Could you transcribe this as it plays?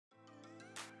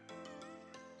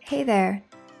Hey there,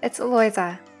 it's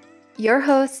Eloisa, your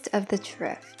host of The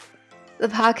Drift, the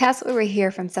podcast where we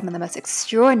hear from some of the most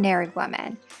extraordinary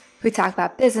women who talk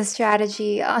about business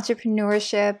strategy,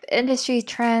 entrepreneurship, industry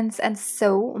trends, and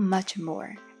so much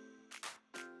more.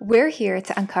 We're here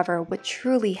to uncover what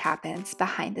truly happens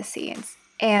behind the scenes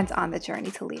and on the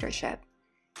journey to leadership,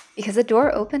 because the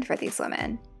door opened for these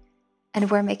women,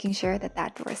 and we're making sure that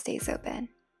that door stays open.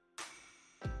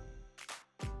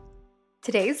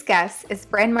 Today's guest is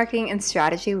brand marketing and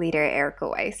strategy leader Erika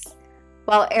Weiss.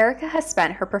 While Erika has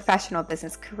spent her professional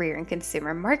business career in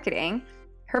consumer marketing,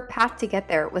 her path to get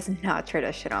there was not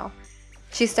traditional.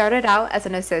 She started out as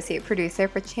an associate producer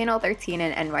for Channel 13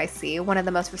 in NYC, one of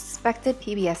the most respected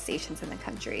PBS stations in the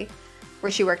country,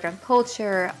 where she worked on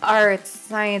culture, arts,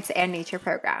 science, and nature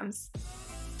programs.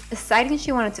 Deciding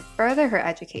she wanted to further her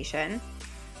education,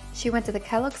 she went to the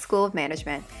Kellogg School of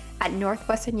Management at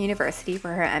Northwestern University for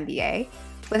her MBA,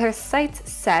 with her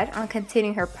sights set on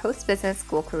continuing her post-business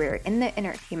school career in the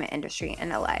entertainment industry in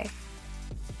LA.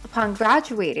 Upon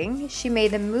graduating, she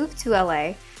made the move to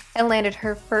LA and landed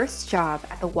her first job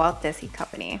at the Walt Disney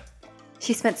Company.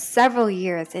 She spent several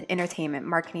years in entertainment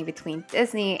marketing between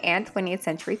Disney and 20th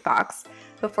Century Fox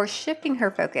before shifting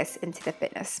her focus into the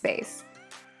fitness space.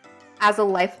 As a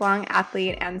lifelong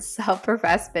athlete and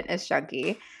self-professed fitness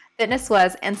junkie, fitness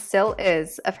was and still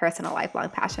is a personal lifelong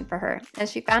passion for her, and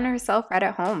she found herself right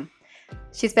at home.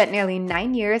 She spent nearly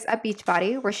 9 years at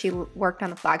Beachbody, where she worked on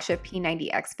the flagship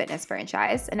P90X fitness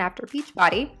franchise, and after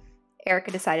Beachbody, Erika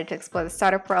decided to explore the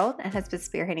startup world and has been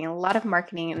spearheading a lot of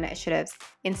marketing initiatives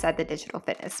inside the digital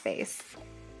fitness space.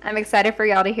 I'm excited for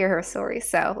y'all to hear her story,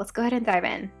 so let's go ahead and dive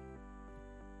in.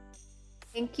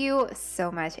 Thank you so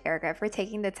much, Erika, for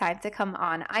taking the time to come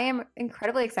on. I am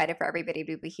incredibly excited for everybody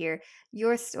to hear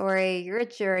your story, your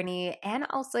journey, and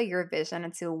also your vision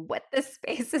into what this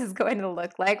space is going to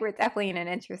look like. We're definitely in an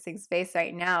interesting space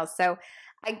right now. So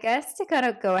I guess to kind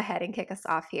of go ahead and kick us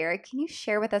off here, can you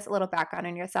share with us a little background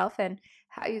on yourself and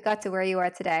how you got to where you are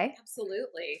today?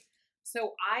 Absolutely.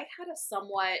 So I had a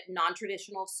somewhat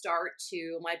non-traditional start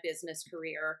to my business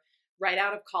career. Right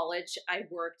out of college, I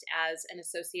worked as an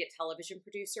associate television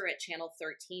producer at Channel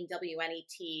 13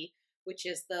 WNET, which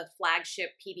is the flagship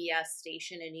PBS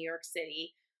station in New York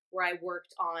City, where I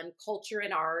worked on culture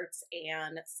and arts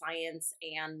and science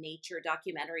and nature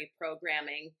documentary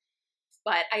programming.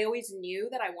 But I always knew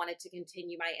that I wanted to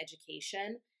continue my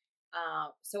education.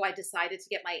 So I decided to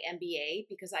get my MBA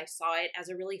because I saw it as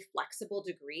a really flexible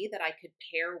degree that I could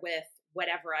pair with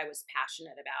whatever I was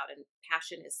passionate about. And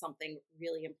passion is something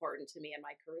really important to me in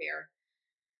my career.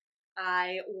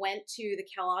 I went to the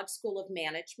Kellogg School of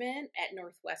Management at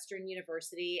Northwestern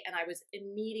University, and I was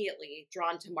immediately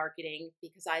drawn to marketing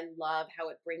because I love how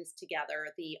it brings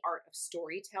together the art of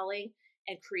storytelling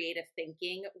and creative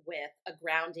thinking with a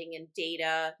grounding in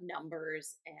data,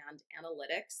 numbers, and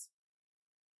analytics.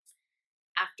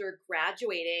 After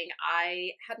graduating,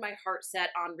 I had my heart set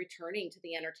on returning to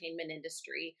the entertainment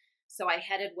industry. So I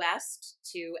headed west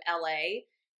to LA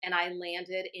and I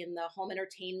landed in the home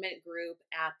entertainment group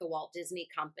at the Walt Disney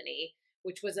Company,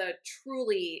 which was a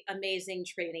truly amazing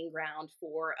training ground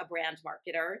for a brand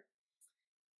marketer.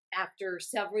 After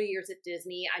several years at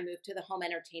Disney, I moved to the home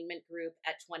entertainment group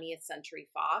at 20th Century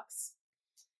Fox.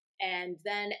 And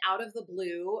then out of the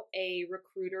blue, a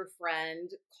recruiter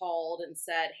friend called and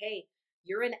said, "Hey,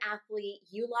 you're an athlete,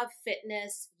 you love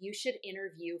fitness, you should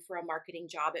interview for a marketing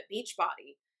job at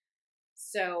Beachbody."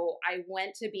 So I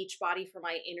went to Beachbody for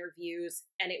my interviews,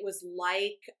 and it was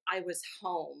like I was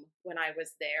home when I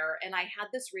was there. And I had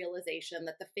this realization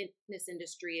that the fitness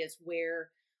industry is where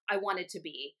I wanted to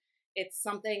be. It's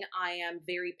something I am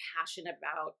very passionate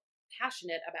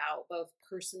about both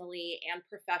personally and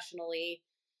professionally.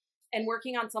 And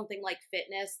working on something like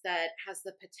fitness that has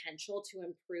the potential to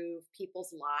improve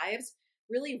people's lives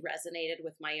really resonated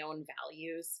with my own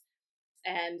values.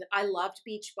 And I loved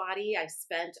Beachbody. I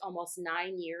spent almost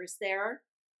 9 years there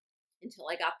until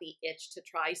I got the itch to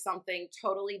try something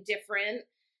totally different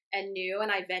and new.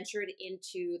 And I ventured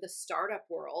into the startup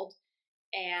world.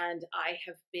 And I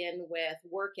have been with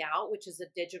Workout, which is a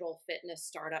digital fitness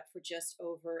startup, for just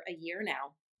over a year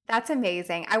now. That's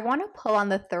amazing. I want to pull on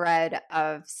the thread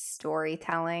of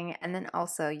storytelling and then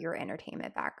also your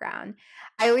entertainment background.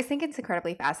 I always think it's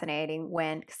incredibly fascinating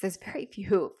because there's very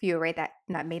few, right,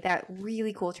 that made that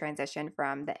really cool transition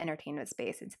from the entertainment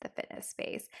space into the fitness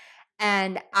space.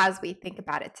 And as we think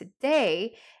about it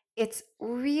today, it's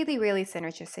really, really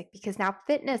synergistic because now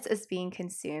fitness is being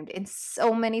consumed in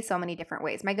so many different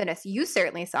ways. My goodness, you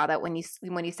certainly saw that when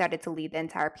you started to lead the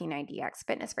entire P90X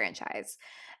fitness franchise.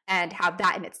 and how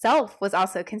that in itself was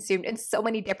also consumed in so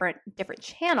many different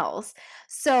channels.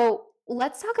 So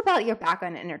let's talk about your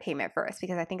background in entertainment first,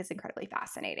 because I think it's incredibly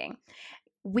fascinating.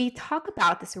 We talk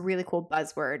about this really cool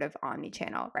buzzword of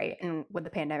omnichannel, right? And when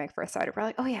the pandemic first started, we're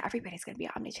like, oh yeah, everybody's going to be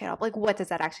omnichannel. But like, what does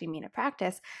that actually mean in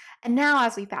practice? And now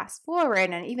as we fast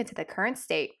forward and even to the current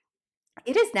state,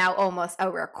 it is now almost a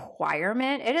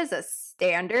requirement. It is a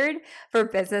standard for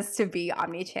business to be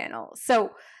omnichannel.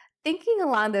 So, thinking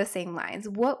along those same lines,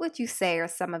 what would you say are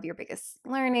some of your biggest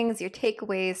learnings, your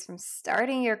takeaways from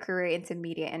starting your career into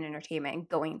media and entertainment and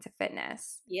going to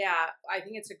fitness? Yeah, I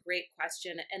think it's a great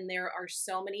question. And there are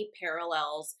so many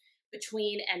parallels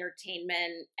between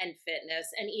entertainment and fitness,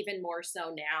 and even more so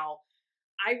now.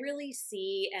 I really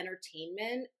see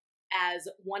entertainment as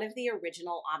one of the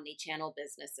original omni-channel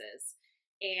businesses.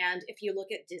 And if you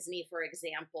look at Disney, for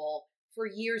example, for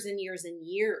years and years and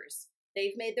years,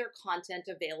 they've made their content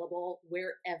available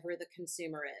wherever the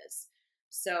consumer is.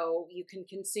 So you can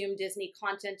consume Disney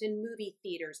content in movie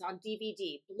theaters, on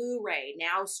DVD, Blu-ray,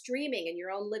 now streaming in your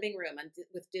own living room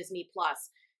with Disney Plus,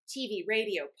 TV,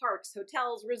 radio, parks,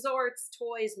 hotels, resorts,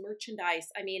 toys, merchandise.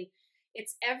 I mean,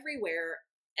 it's everywhere.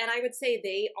 And I would say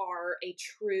they are a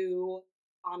true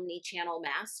omni-channel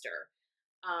master.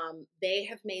 They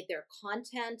have made their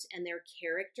content and their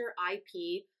character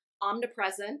IP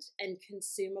omnipresent and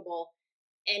consumable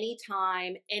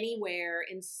anytime, anywhere,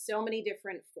 in so many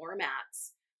different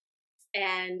formats.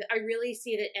 And I really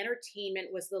see that entertainment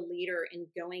was the leader in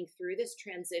going through this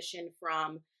transition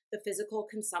from the physical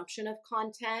consumption of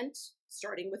content,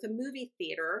 starting with a movie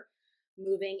theater,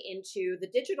 moving into the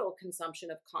digital consumption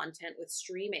of content with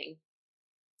streaming.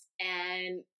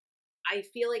 And I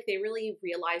feel like they really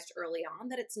realized early on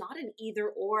that it's not an either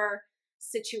or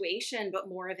situation, but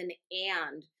more of an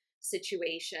and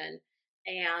situation,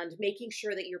 and making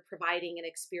sure that you're providing an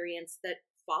experience that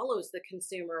follows the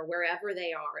consumer wherever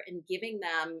they are and giving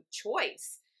them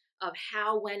choice of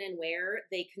how, when, and where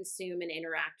they consume and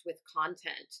interact with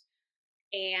content.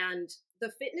 And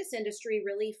the fitness industry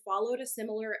really followed a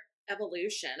similar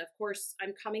evolution. Of course,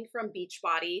 I'm coming from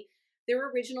Beachbody. Their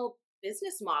original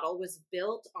business model was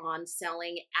built on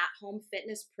selling at-home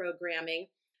fitness programming,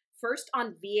 first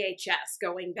on VHS,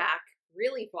 going back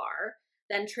really far,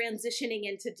 then transitioning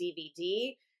into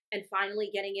DVD, and finally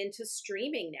getting into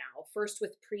streaming now, first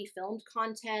with pre-filmed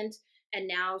content and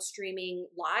now streaming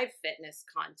live fitness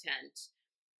content.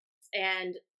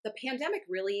 And the pandemic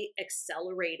really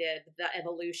accelerated the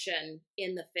evolution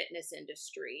in the fitness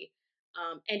industry.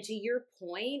 And to your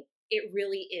point, it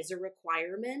really is a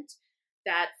requirement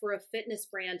that for a fitness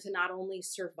brand to not only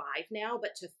survive now,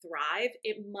 but to thrive,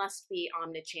 it must be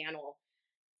omnichannel.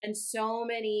 And so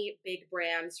many big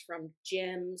brands, from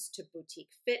gyms to boutique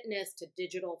fitness to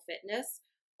digital fitness,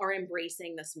 are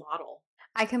embracing this model.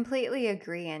 I completely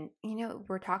agree. And,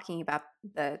 we're talking about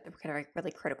the kind of like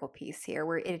really critical piece here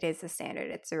where it is a standard,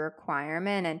 it's a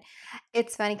requirement. And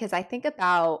it's funny because I think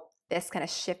about this kind of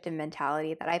shift in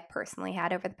mentality that I've personally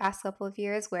had over the past couple of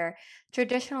years, where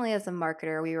traditionally as a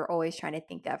marketer, we were always trying to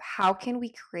think of how can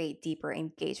we create deeper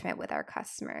engagement with our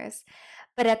customers.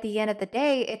 But at the end of the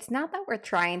day, it's not that we're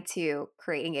trying to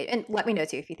create engagement. And let me know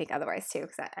too if you think otherwise too,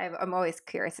 because I'm always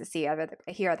curious to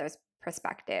hear others'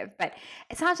 perspective. But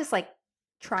it's not just like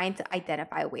trying to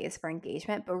identify ways for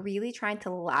engagement, but really trying to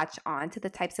latch on to the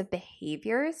types of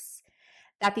behaviors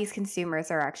that these consumers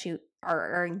are actually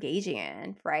are engaging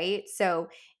in, right? So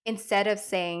instead of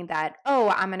saying that, oh,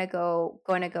 I'm going to go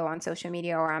on social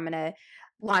media, or I'm going to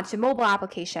launch a mobile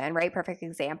application, right? Perfect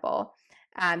example.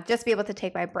 Just be able to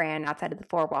take my brand outside of the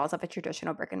four walls of a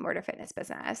traditional brick and mortar fitness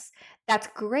business. That's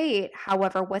great.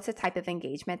 However, what's the type of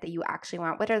engagement that you actually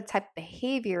want? What are the type of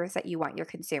behaviors that you want your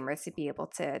consumers to be able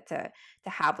to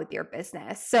have with your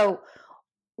business? So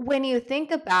when you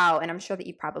think about, and I'm sure that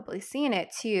you've probably seen it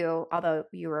too, although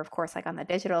you were of course like on the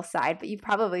digital side, but you've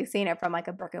probably seen it from like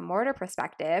a brick and mortar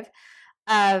perspective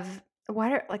of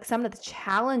what are like some of the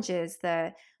challenges,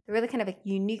 the really kind of like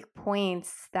unique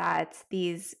points that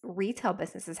these retail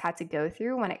businesses had to go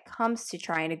through when it comes to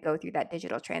trying to go through that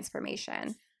digital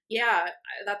transformation. Yeah,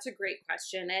 that's a great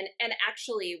question. And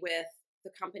actually, with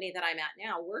the company that I'm at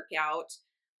now, Workout,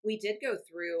 we did go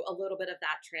through a little bit of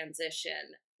that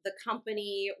transition. The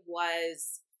company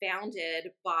was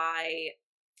founded by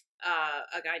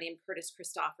a guy named Curtis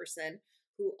Christofferson,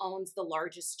 who owns the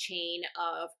largest chain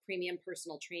of premium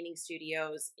personal training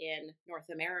studios in North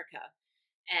America.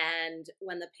 And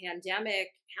when the pandemic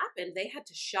happened, they had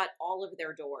to shut all of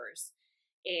their doors.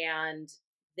 And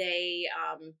they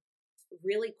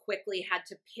really quickly had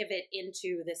to pivot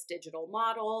into this digital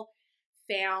model,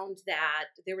 found that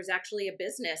there was actually a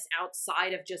business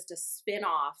outside of just a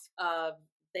spin-off of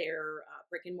their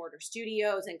brick and mortar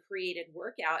studios and created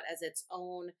Workout as its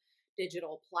own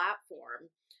digital platform.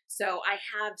 So I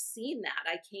have seen that.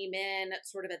 I came in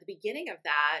sort of at the beginning of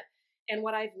that. And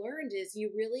what I've learned is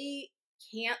you really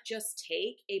can't just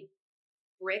take a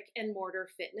brick and mortar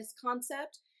fitness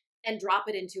concept and drop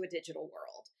it into a digital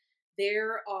world.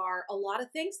 There are a lot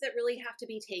of things that really have to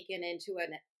be taken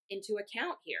into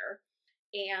account here.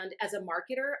 And as a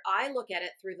marketer, I look at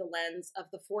it through the lens of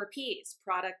the 4 Ps: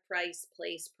 product, price,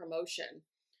 place, promotion.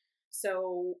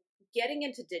 So getting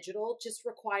into digital just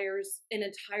requires an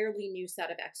entirely new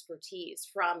set of expertise,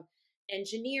 from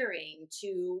engineering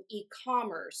to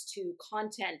e-commerce to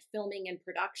content, filming and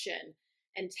production,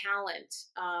 and talent.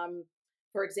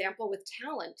 For example, with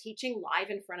talent, teaching live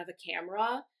in front of a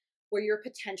camera where you're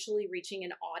potentially reaching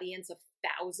an audience of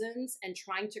thousands and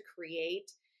trying to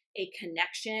create a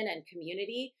connection and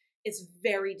community is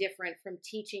very different from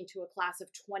teaching to a class of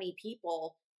 20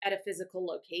 people at a physical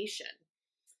location.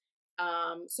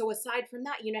 So aside from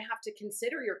that, you have to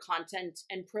consider your content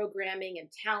and programming and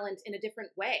talent in a different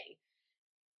way.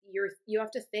 You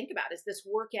have to think about, is this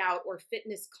workout or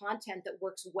fitness content that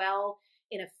works well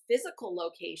in a physical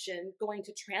location going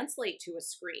to translate to a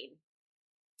screen?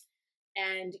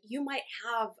 And you might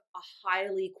have a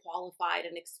highly qualified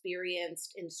and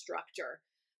experienced instructor,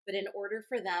 but in order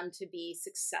for them to be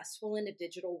successful in a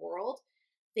digital world,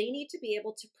 they need to be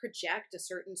able to project a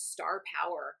certain star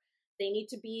power. They need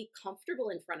to be comfortable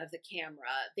in front of the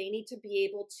camera. They need to be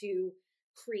able to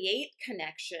create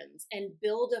connections and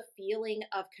build a feeling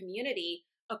of community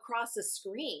across a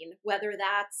screen, whether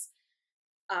that's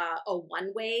a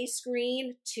one-way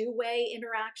screen, two-way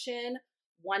interaction,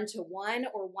 one-to-one,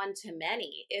 or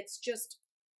one-to-many. It's just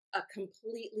a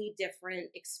completely different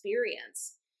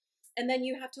experience. And then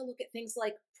you have to look at things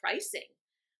like pricing.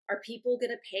 Are people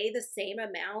going to pay the same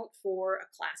amount for a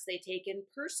class they take in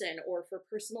person or for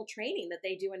personal training that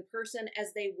they do in person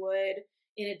as they would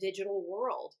in a digital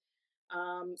world?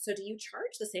 So do you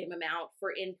charge the same amount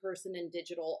for in-person and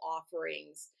digital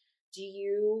offerings? Do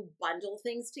you bundle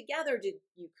things together? Do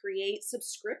you create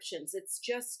subscriptions? It's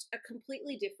just a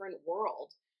completely different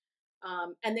world.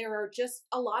 And there are just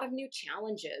a lot of new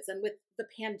challenges. And with the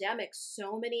pandemic,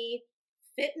 so many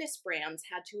fitness brands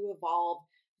had to evolve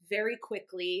very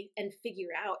quickly and figure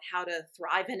out how to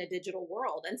thrive in a digital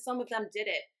world. And some of them did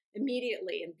it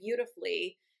immediately and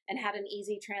beautifully and had an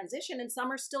easy transition. And some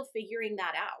are still figuring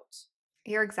that out.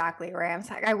 You're exactly right. I'm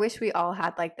sorry. I wish we all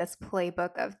had like this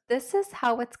playbook of this is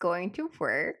how it's going to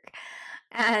work.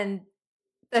 And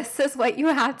this is what you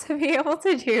have to be able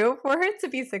to do for it to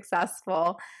be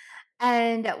successful.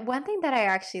 And one thing that I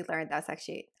actually learned, that's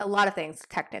actually a lot of things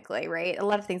technically, right? A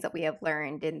lot of things that we have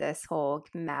learned in this whole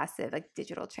massive like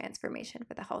digital transformation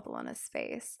for the health and wellness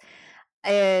space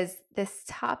is this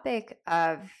topic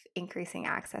of increasing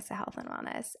access to health and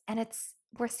wellness. And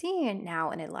we're seeing it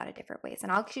now in a lot of different ways.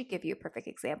 And I'll actually give you a perfect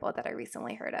example that I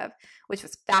recently heard of, which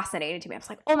was fascinating to me. I was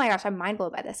like, oh my gosh, I'm mind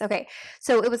blown by this. Okay.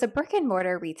 So it was a brick and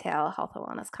mortar retail health and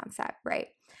wellness concept, right?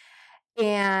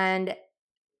 And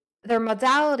their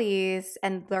modalities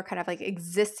and their kind of like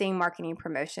existing marketing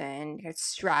promotion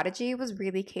strategy was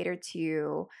really catered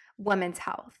to women's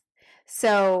health.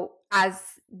 So as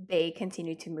they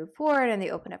continued to move forward and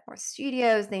they opened up more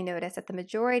studios, they noticed that the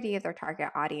majority of their target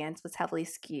audience was heavily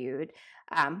skewed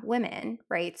women,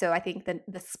 right? So I think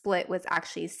the split was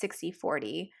actually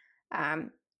 60-40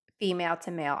 female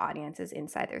to male audiences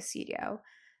inside their studio.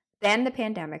 Then the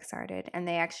pandemic started and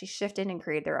they actually shifted and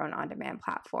created their own on-demand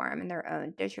platform and their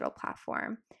own digital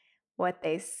platform. What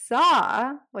they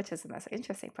saw, which is the most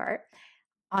interesting part,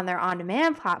 on their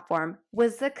on-demand platform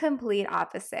was the complete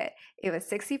opposite. It was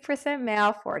 60%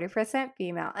 male, 40%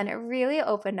 female, and it really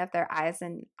opened up their eyes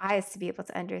to be able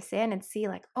to understand and see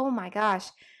like, oh my gosh,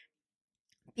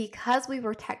 because we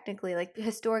were technically like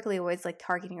historically always like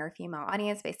targeting our female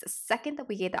audience base, the second that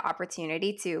we gave the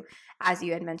opportunity to, as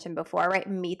you had mentioned before, right,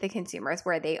 meet the consumers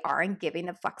where they are and giving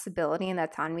the flexibility and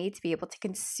autonomy to be able to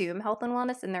consume health and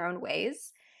wellness in their own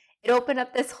ways, it opened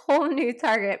up this whole new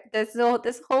target, this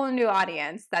whole new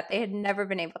audience that they had never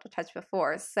been able to touch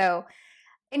before. So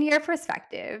in your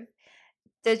perspective,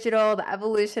 digital, the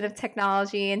evolution of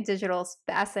technology and digital is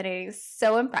fascinating,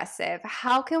 so impressive.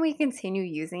 How can we continue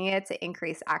using it to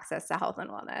increase access to health and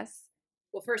wellness?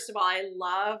 Well, first of all, I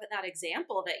love that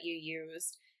example that you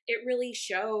used. It really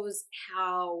shows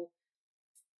how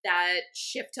that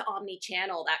shift to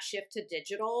omni-channel, that shift to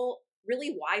digital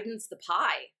really widens the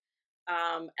pie.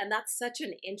 And that's such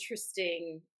an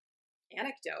interesting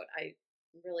anecdote. I'm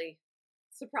really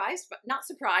surprised, but not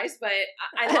surprised, but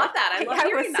I love that. I love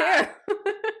hearing that.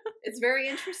 It's very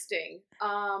interesting.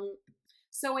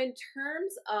 So, in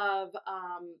terms of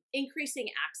increasing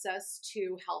access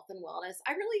to health and wellness,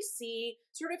 I really see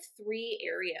sort of three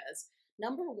areas.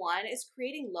 Number one is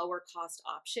creating lower cost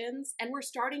options. And we're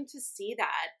starting to see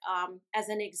that. As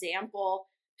an example,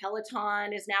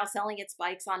 Peloton is now selling its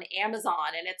bikes on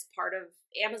Amazon and it's part of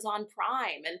Amazon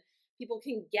Prime. And people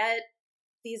can get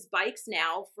these bikes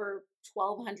now for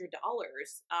 $1,200.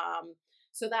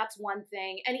 So that's one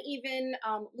thing. And even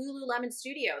Lululemon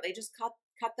Studio, they just cut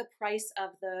the price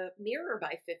of the mirror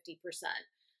by 50%.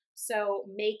 So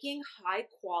making high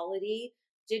quality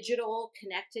digital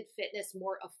connected fitness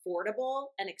more affordable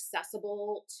and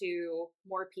accessible to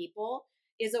more people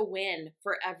is a win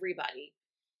for everybody.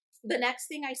 The next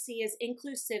thing I see is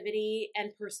inclusivity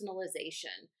and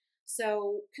personalization.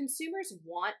 So consumers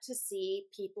want to see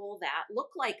people that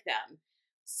look like them.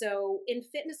 So in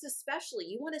fitness especially,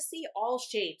 you want to see all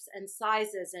shapes and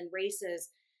sizes and races.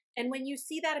 And when you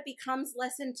see that, it becomes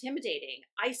less intimidating.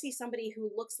 I see somebody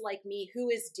who looks like me who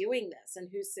is doing this and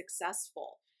who's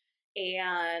successful.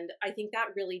 And I think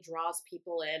that really draws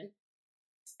people in.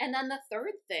 And then the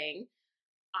third thing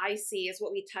I see is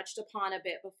what we touched upon a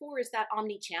bit before is that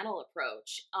omni-channel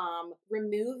approach,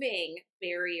 removing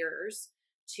barriers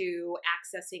to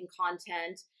accessing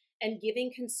content and giving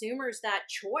consumers that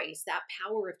choice, that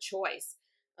power of choice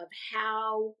of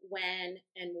how, when,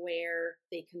 and where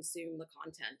they consume the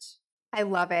content. I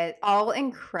love it. All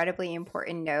incredibly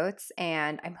important notes.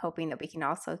 And I'm hoping that we can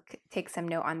also take some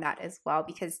note on that as well,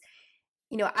 because,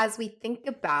 as we think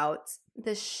about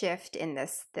the shift in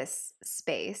this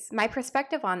space, my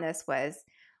perspective on this was,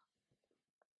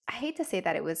 I hate to say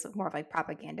that it was more of like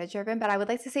propaganda driven, but I would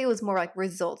like to say it was more like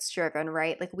results driven,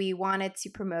 right? Like we wanted to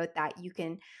promote that you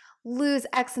can lose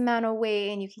X amount of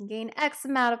weight and you can gain X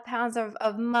amount of pounds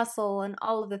of muscle, and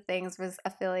all of the things was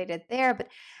affiliated there. But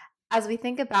as we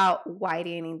think about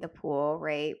widening the pool,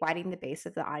 right, widening the base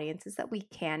of the audiences that we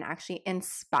can actually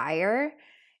inspire,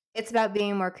 it's about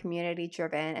being more community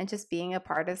driven and just being a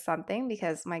part of something,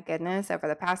 because my goodness, over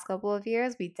the past couple of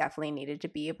years, we definitely needed to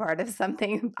be a part of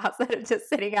something outside of just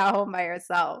sitting at home by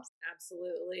ourselves.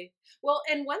 Absolutely. Well,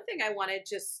 and one thing I want to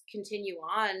just continue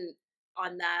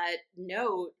on that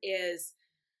note is,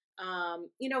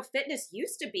 fitness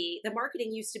used to be, the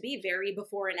marketing used to be very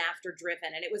before and after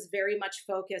driven, and it was very much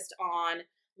focused on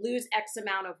lose X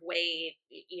amount of weight,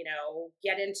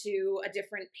 get into a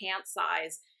different pant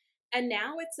size. And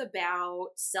now it's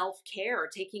about self-care,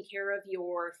 taking care of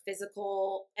your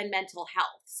physical and mental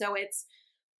health. So it's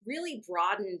really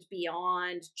broadened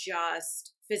beyond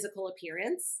just physical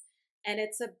appearance. And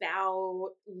it's about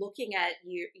looking at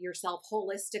yourself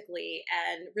holistically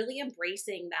and really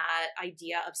embracing that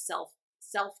idea of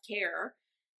self-care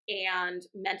and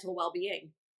mental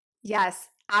well-being. Yes,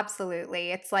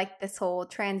 absolutely. It's like this whole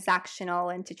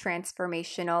transactional into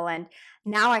transformational. And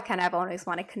now I kind of always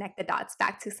want to connect the dots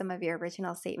back to some of your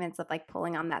original statements of like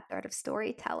pulling on that thread of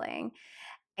storytelling.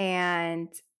 And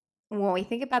when we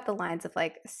think about the lines of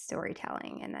like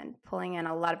storytelling and then pulling in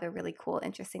a lot of the really cool,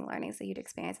 interesting learnings that you'd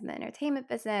experience in the entertainment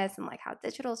business and like how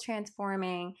digital is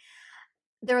transforming,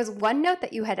 there was one note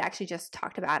that you had actually just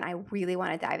talked about, and I really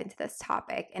want to dive into this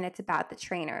topic, and it's about the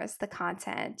trainers, the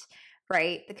content,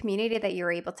 right? The community that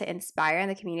you're able to inspire and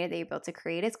the community that you're able to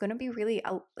create is going to be really,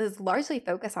 is largely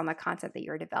focused on the content that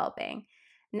you're developing.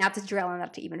 Now to drill in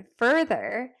that to even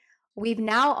further, we've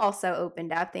now also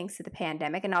opened up, thanks to the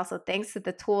pandemic and also thanks to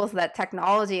the tools that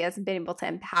technology has been able to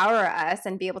empower us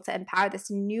and be able to empower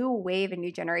this new wave and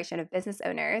new generation of business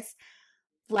owners.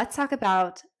 Let's talk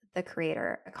about the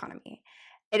creator economy.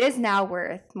 It is now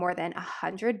worth more than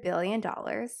 $100 billion.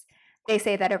 They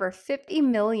say that over 50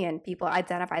 million people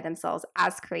identify themselves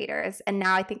as creators. And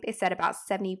now I think they said about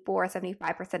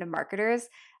 75% of marketers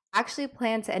actually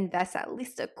plan to invest at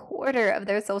least a quarter of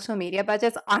their social media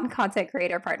budgets on content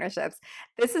creator partnerships.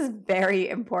 This is very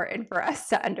important for us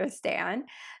to understand.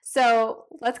 So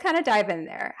let's kind of dive in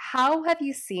there. How have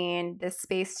you seen this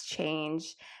space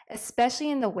change, especially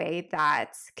in the way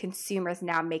that consumers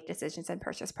now make decisions and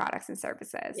purchase products and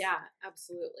services? Yeah,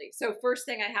 absolutely. So first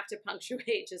thing I have to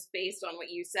punctuate just based on what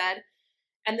you said,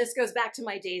 and this goes back to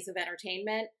my days of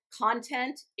entertainment,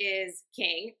 content is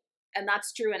king, and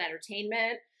that's true in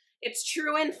entertainment. It's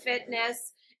true in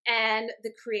fitness, and the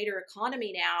creator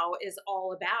economy now is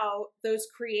all about those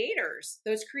creators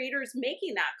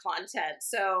making that content.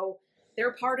 So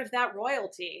they're part of that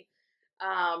royalty.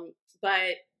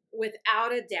 But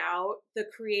without a doubt, the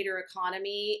creator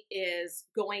economy has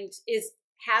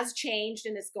changed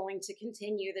and is going to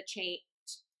continue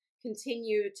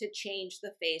to change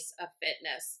the face of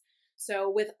fitness. So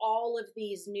with all of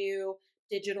these new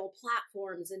digital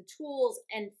platforms and tools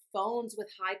and phones with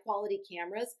high quality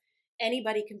cameras,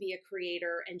 anybody can be a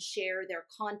creator and share their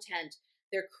content,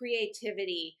 their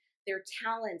creativity, their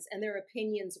talents, and their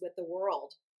opinions with the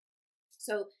world.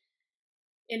 So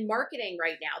in marketing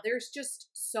right now, there's just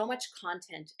so much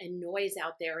content and noise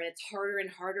out there, and it's harder and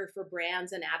harder for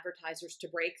brands and advertisers to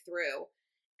break through.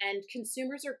 And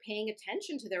consumers are paying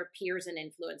attention to their peers and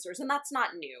influencers, and that's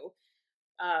not new.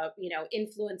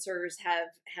 Influencers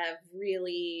have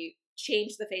really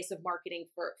changed the face of marketing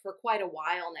for quite a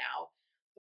while now.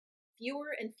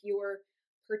 Fewer and fewer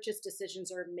purchase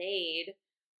decisions are made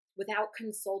without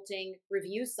consulting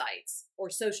review sites or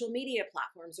social media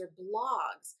platforms or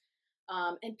blogs.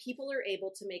 And people are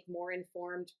able to make more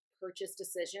informed purchase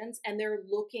decisions, and they're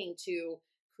looking to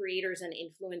creators and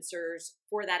influencers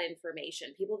for that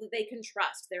information, people that they can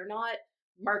trust. They're not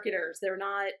marketers. They're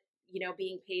not,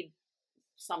 being paid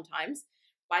sometimes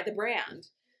by the brand.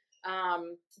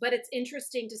 But it's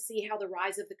interesting to see how the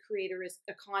rise of the creator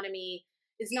economy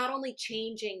is not only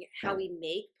changing how we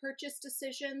make purchase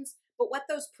decisions, but what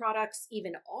those products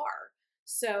even are.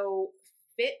 So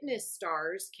fitness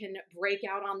stars can break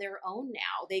out on their own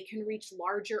now. They can reach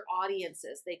larger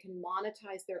audiences. They can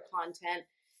monetize their content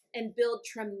and build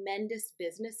tremendous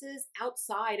businesses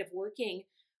outside of working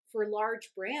for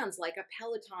large brands like a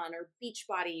Peloton or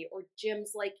Beachbody or gyms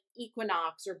like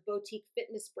Equinox or boutique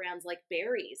fitness brands like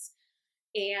Barry's.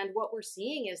 And what we're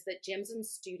seeing is that gyms and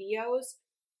studios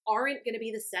aren't going to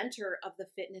be the center of the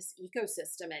fitness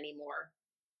ecosystem anymore.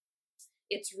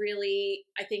 It's really,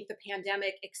 I think the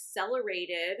pandemic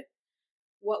accelerated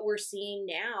what we're seeing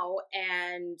now,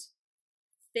 and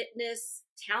fitness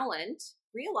talent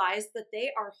realize that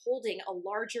they are holding a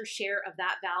larger share of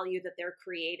that value that they're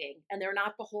creating, and they're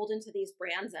not beholden to these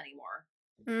brands anymore.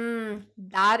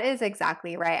 That is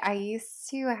exactly right. I used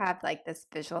to have like this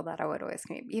visual that I would always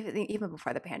create, even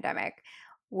before the pandemic,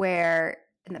 where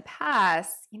in the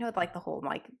past, like the whole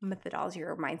like methodology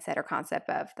or mindset or concept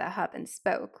of the hub and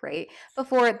spoke, right?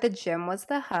 Before, the gym was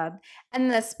the hub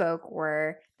and the spoke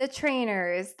were the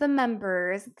trainers, the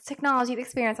members, the technology, the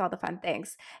experience, all the fun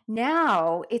things.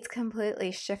 Now it's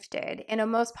completely shifted in a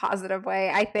most positive way,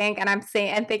 I think. And I'm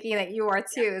thinking that you are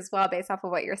too, as well, based off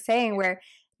of what you're saying, where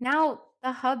now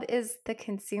the hub is the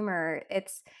consumer.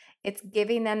 It's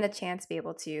giving them the chance to be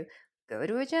able to go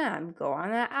to a gym, go on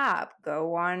an app,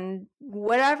 go on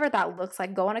whatever that looks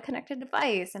like, go on a connected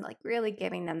device, and like really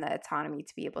giving them the autonomy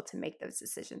to be able to make those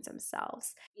decisions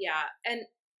themselves. Yeah. And,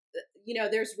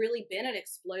 there's really been an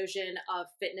explosion of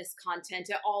fitness content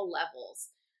at all levels.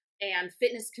 And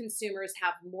fitness consumers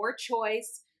have more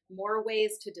choice, more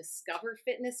ways to discover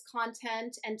fitness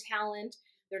content and talent.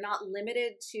 They're not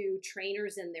limited to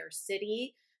trainers in their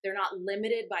city. They're not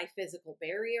limited by physical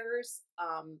barriers.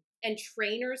 And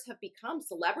trainers have become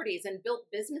celebrities and built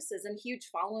businesses and huge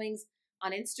followings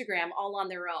on Instagram all on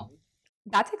their own.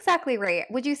 That's exactly right.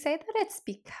 Would you say that it's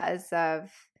because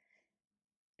of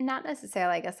not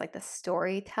necessarily, I guess, like the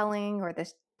storytelling or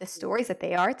the stories that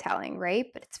they are telling, right?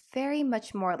 But it's very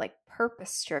much more like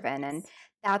purpose driven, and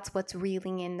that's what's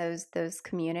reeling in those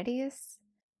communities.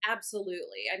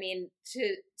 Absolutely. I mean,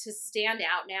 to stand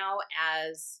out now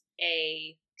as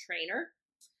a trainer,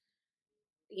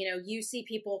 you see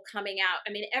people coming out.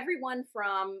 I mean, everyone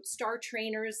from star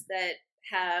trainers that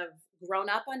have grown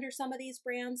up under some of these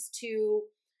brands to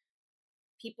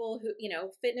people who,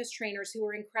 fitness trainers who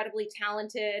are incredibly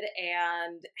talented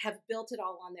and have built it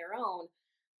all on their own.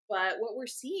 But what we're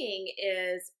seeing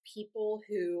is people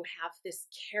who have this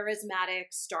charismatic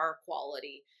star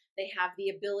quality. They have the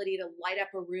ability to light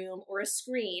up a room or a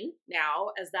screen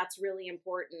now, as that's really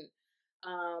important.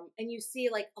 And you see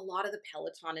like a lot of the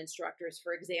Peloton instructors,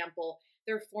 for example,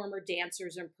 they're former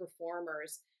dancers and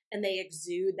performers, and they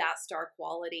exude that star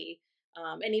quality.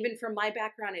 And even from my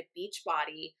background at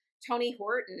Beachbody, Tony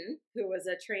Horton, who was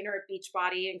a trainer at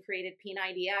Beachbody and created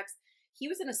P90X, he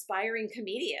was an aspiring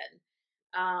comedian.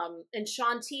 And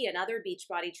Sean T, another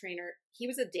Beachbody trainer, he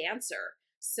was a dancer.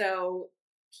 So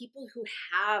people who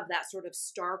have that sort of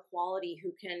star quality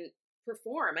who can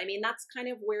perform, I mean, that's kind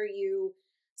of where you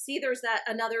see there's that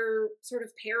another sort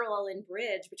of parallel and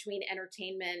bridge between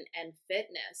entertainment and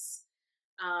fitness.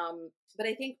 But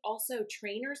I think also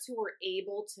trainers who are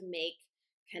able to make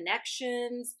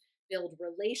connections, build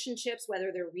relationships,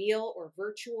 whether they're real or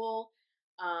virtual,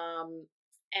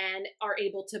 and are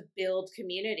able to build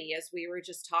community, as we were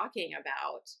just talking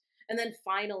about. And then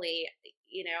finally,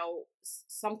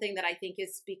 something that I think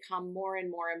has become more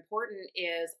and more important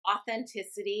is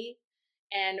authenticity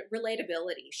and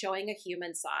relatability, showing a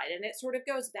human side. And it sort of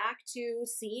goes back to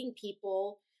seeing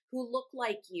people who look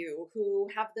like you, who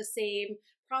have the same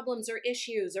problems or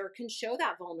issues, or can show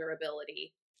that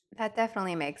vulnerability. That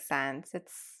definitely makes sense.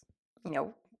 It's,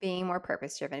 being more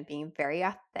purpose driven, being very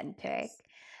authentic. Yes.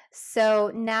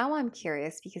 So now I'm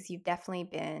curious because you've definitely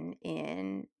been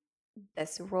in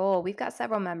this role. We've got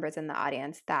several members in the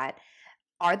audience that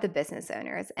are the business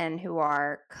owners and who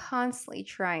are constantly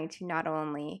trying to not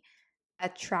only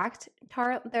attract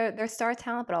their star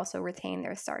talent, but also retain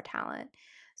their star talent.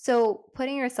 So,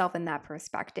 putting yourself in that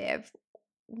perspective,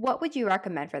 what would you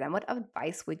recommend for them? What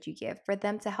advice would you give for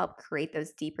them to help create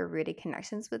those deeper rooted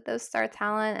connections with those star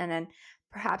talent and then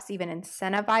perhaps even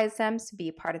incentivize them to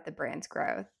be part of the brand's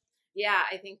growth? Yeah,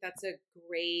 I think that's a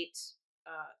great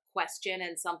question,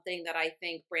 and something that I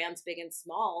think brands big and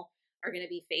small are going to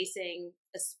be facing,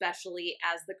 especially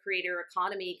as the creator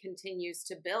economy continues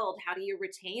to build. How do you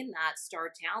retain that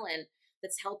star talent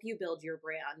that's helped you build your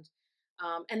brand?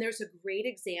 And there's a great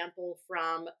example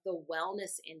from the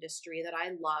wellness industry that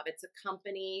I love. It's a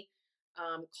company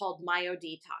called Myo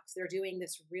Detox. They're doing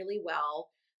this really well.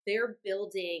 They're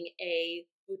building a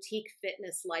boutique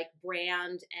fitness like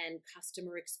brand and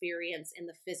customer experience in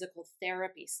the physical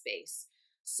therapy space.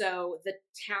 So the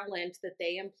talent that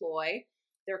they employ,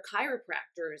 they're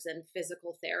chiropractors and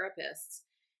physical therapists,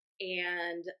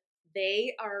 and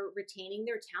they are retaining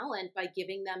their talent by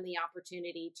giving them the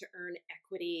opportunity to earn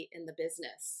equity in the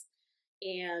business.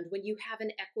 And when you have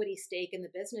an equity stake in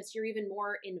the business, you're even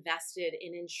more invested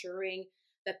in ensuring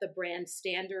that the brand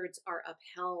standards are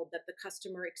upheld, that the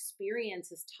customer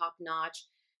experience is top notch,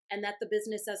 and that the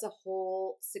business as a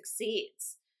whole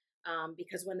succeeds.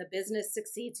 Because when the business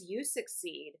succeeds, you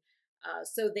succeed.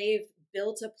 So they've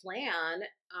built a plan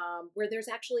where there's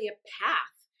actually a path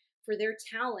for their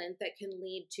talent that can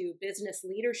lead to business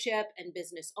leadership and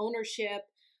business ownership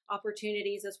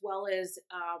opportunities, as well as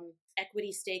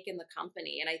equity stake in the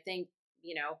company. And I think,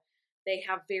 they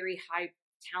have very high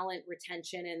talent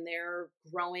retention and they're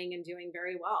growing and doing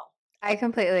very well. I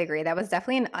completely agree. That was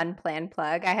definitely an unplanned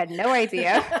plug. I had no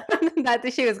idea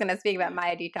that she was going to speak about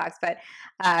Maya Detox, but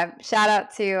shout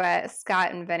out to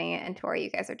Scott and Vinny and Tori. You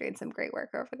guys are doing some great work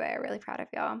over there. Really proud of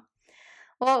y'all.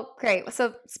 Well, great.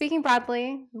 So speaking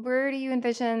broadly, where do you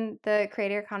envision the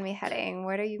creator economy heading?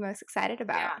 What are you most excited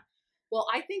about? Yeah. Well,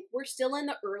 I think we're still in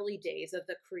the early days of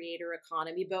the creator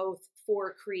economy, both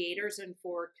for creators and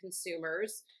for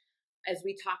consumers. As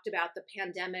we talked about, the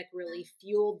pandemic really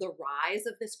fueled the rise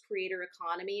of this creator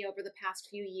economy over the past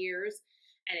few years,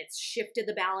 and it's shifted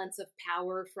the balance of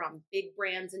power from big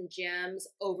brands and gyms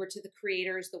over to the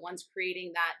creators, the ones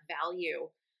creating that value.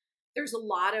 There's a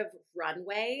lot of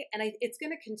runway, and it's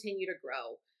going to continue to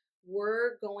grow.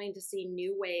 We're going to see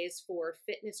new ways for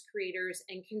fitness creators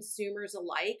and consumers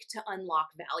alike to unlock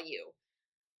value.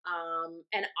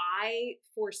 And I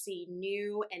foresee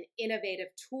new and innovative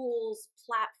tools,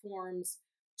 platforms,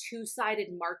 two-sided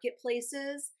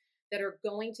marketplaces that are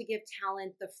going to give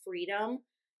talent the freedom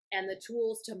and the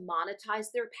tools to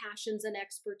monetize their passions and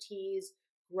expertise,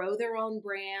 grow their own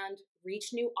brand, reach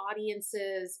new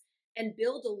audiences, and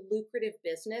build a lucrative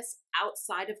business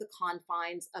outside of the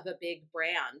confines of a big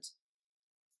brand.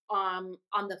 On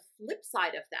the flip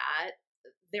side of that,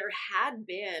 there had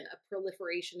been a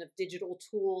proliferation of digital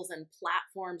tools and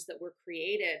platforms that were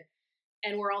created,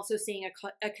 and we're also seeing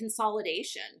a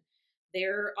consolidation.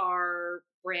 There are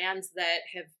brands that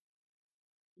have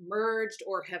merged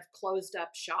or have closed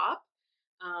up shop,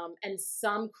 and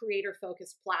some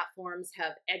creator-focused platforms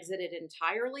have exited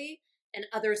entirely, and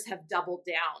others have doubled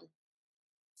down.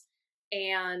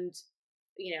 And,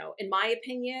 in my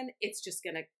opinion, it's just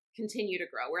going to continue to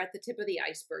grow. We're at the tip of the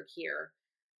iceberg here.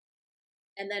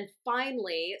 And then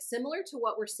finally, similar to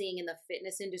what we're seeing in the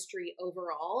fitness industry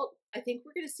overall, I think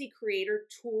we're going to see creator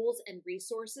tools and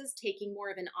resources taking more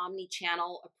of an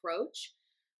omni-channel approach,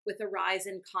 with a rise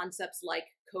in concepts like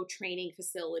co-training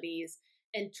facilities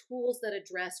and tools that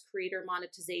address creator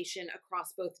monetization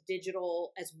across both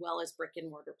digital as well as brick and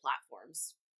mortar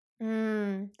platforms.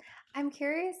 I'm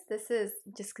curious. This is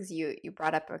just because you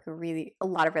brought up like a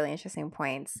lot of really interesting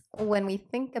points. When we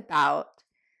think about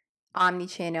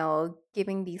omnichannel,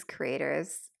 giving these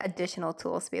creators additional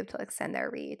tools to be able to extend their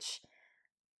reach,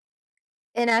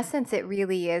 in essence, it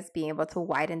really is being able to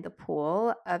widen the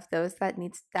pool of those that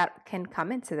can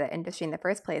come into the industry in the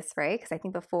first place, right? Because I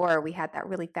think before we had that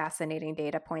really fascinating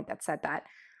data point that said that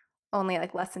only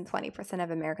like less than 20% of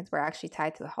Americans were actually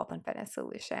tied to the health and fitness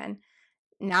solution.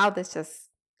 Now this just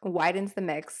widens the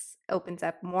mix, opens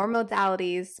up more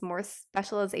modalities, more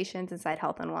specializations inside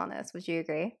health and wellness. Would you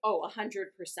agree? Oh, 100%.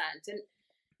 And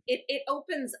it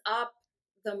opens up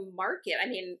the market. I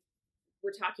mean,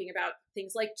 we're talking about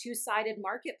things like two-sided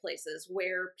marketplaces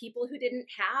where people who didn't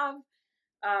have,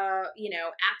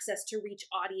 access to reach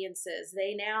audiences,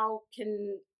 they now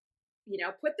can,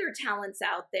 put their talents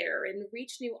out there and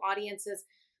reach new audiences.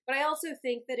 But I also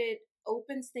think that it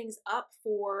opens things up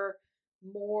for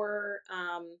more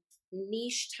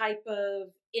niche type of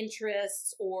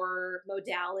interests or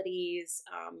modalities,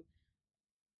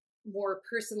 more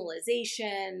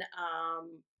personalization,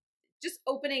 just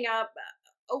opening up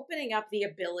the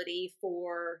ability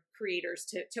for creators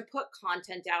to put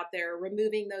content out there,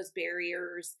 removing those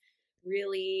barriers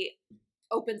really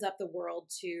opens up the world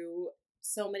to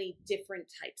so many different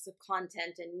types of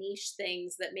content and niche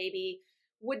things that maybe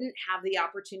wouldn't have the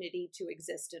opportunity to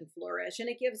exist and flourish. And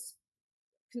it gives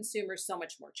consumers so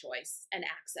much more choice and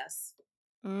access.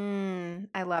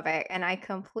 I love it. And I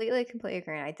completely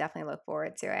agree. And I definitely look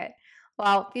forward to it.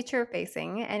 Well, future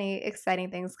facing, any exciting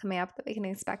things coming up that we can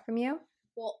expect from you?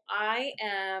 Well, I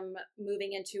am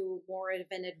moving into more of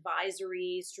an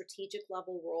advisory, strategic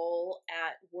level role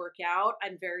at Workout.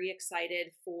 I'm very excited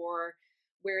for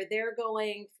where they're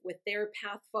going with their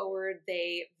path forward.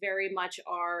 They very much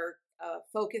are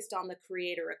focused on the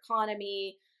creator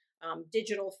economy,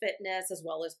 digital fitness, as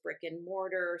well as brick and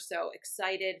mortar. So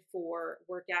excited for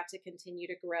Workout to continue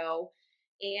to grow.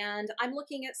 And I'm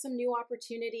looking at some new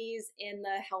opportunities in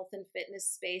the health and fitness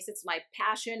space. It's my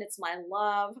passion, it's my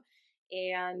love,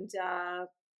 and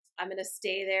I'm going to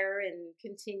stay there and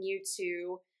continue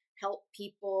to help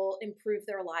people improve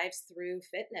their lives through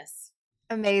fitness.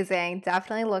 Amazing.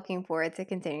 Definitely looking forward to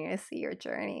continuing to see your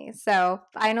journey. So,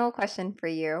 final question for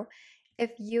you.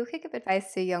 If you could give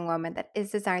advice to a young woman that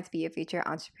is designed to be a future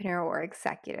entrepreneur or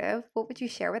executive, what would you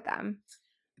share with them?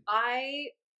 I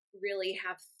really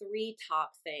have three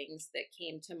top things that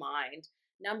came to mind.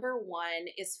 Number one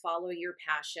is follow your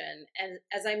passion. And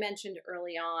as I mentioned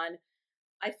early on,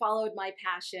 I followed my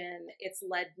passion. It's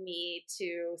led me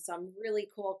to some really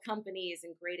cool companies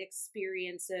and great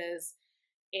experiences.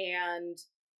 And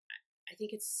I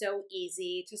think it's so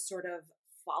easy to sort of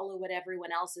follow what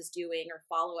everyone else is doing or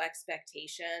follow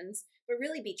expectations, but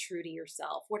really be true to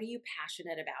yourself. What are you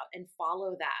passionate about? And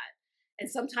follow that. And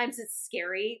sometimes it's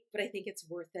scary, but I think it's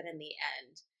worth it in the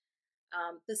end.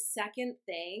 The second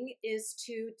thing is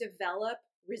to develop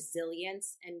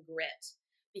resilience and grit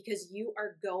because you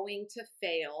are going to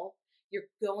fail. You're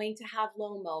going to have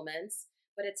low moments,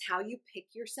 but it's how you pick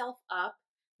yourself up,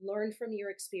 learn from your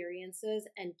experiences,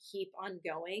 and keep on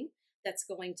going that's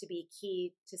going to be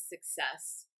key to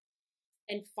success.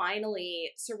 And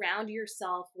finally, surround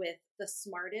yourself with the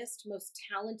smartest, most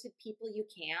talented people you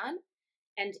can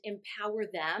and empower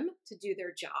them to do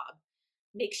their job.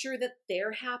 Make sure that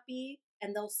they're happy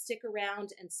and they'll stick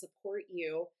around and support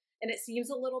you. And it seems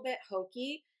a little bit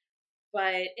hokey,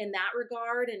 but in that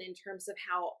regard, and in terms of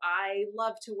how I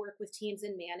love to work with teams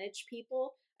and manage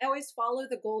people, I always follow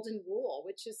the golden rule,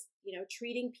 which is,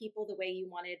 treating people the way you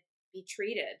want to be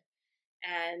treated.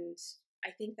 And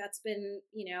I think that's been,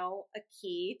 a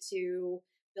key to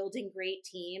building great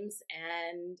teams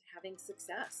and having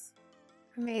success.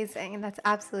 Amazing. That's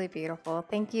absolutely beautiful.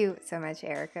 Thank you so much,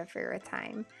 Erika, for your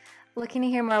time. Looking to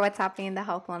hear more what's happening in the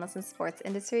health, wellness, and sports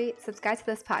industry? Subscribe to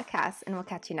this podcast, and we'll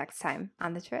catch you next time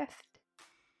on The Drift.